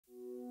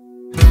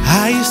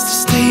I used to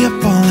stay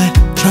up all night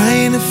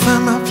trying to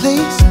find my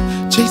place,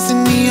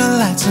 chasing neon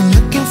lights and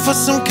looking for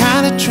some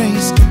kind of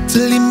trace to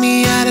lead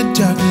me out of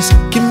darkness,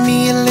 give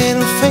me a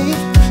little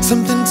faith,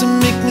 something to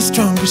make me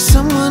stronger,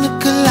 someone who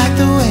could light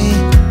the way.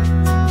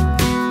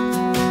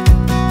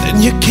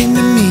 Then you came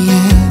to me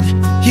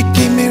and you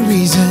gave me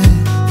reason.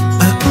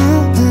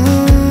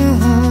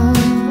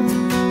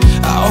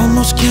 I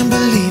almost can't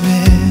believe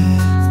it.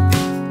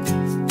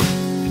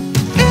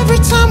 Every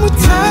time we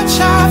touch,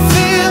 I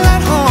feel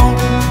at home.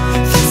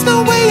 There's no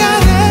way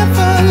I'd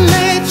ever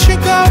let you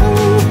go.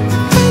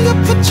 When you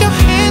put your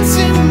hands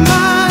in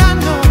mine, I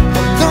know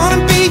I'm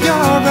gonna be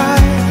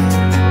alright.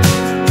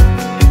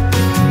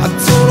 I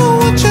don't know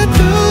what you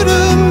do to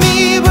me,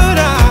 but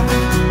I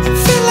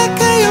feel like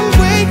I am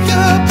way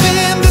up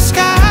in the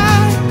sky.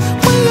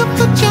 When you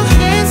put your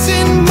hands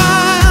in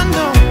mine, I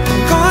know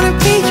I'm gonna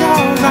be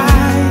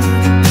alright.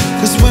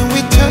 'Cause when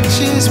we touch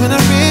is when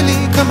I really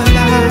come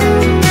alive.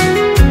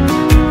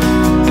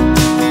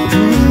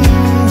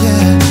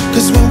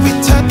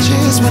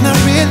 When I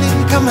really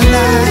come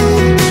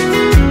alive.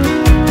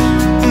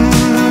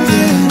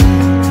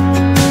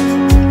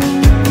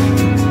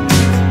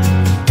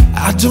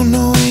 I don't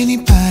know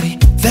anybody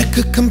that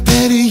could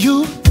compare to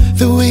you.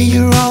 The way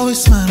you're always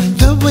smiling,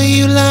 the way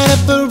you light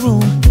up a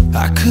room.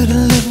 I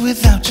couldn't live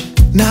without you,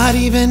 not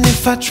even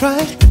if I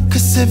tried.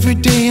 'Cause every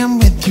day I'm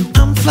with you,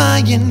 I'm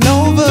flying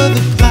over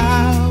the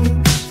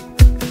clouds.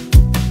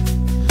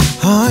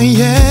 Oh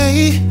yeah,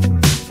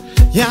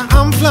 yeah,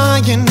 I'm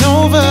flying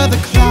over the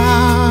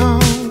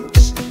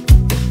clouds,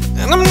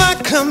 and I'm not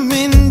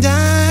coming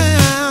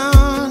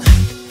down.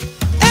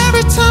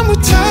 Every time we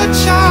touch,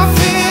 I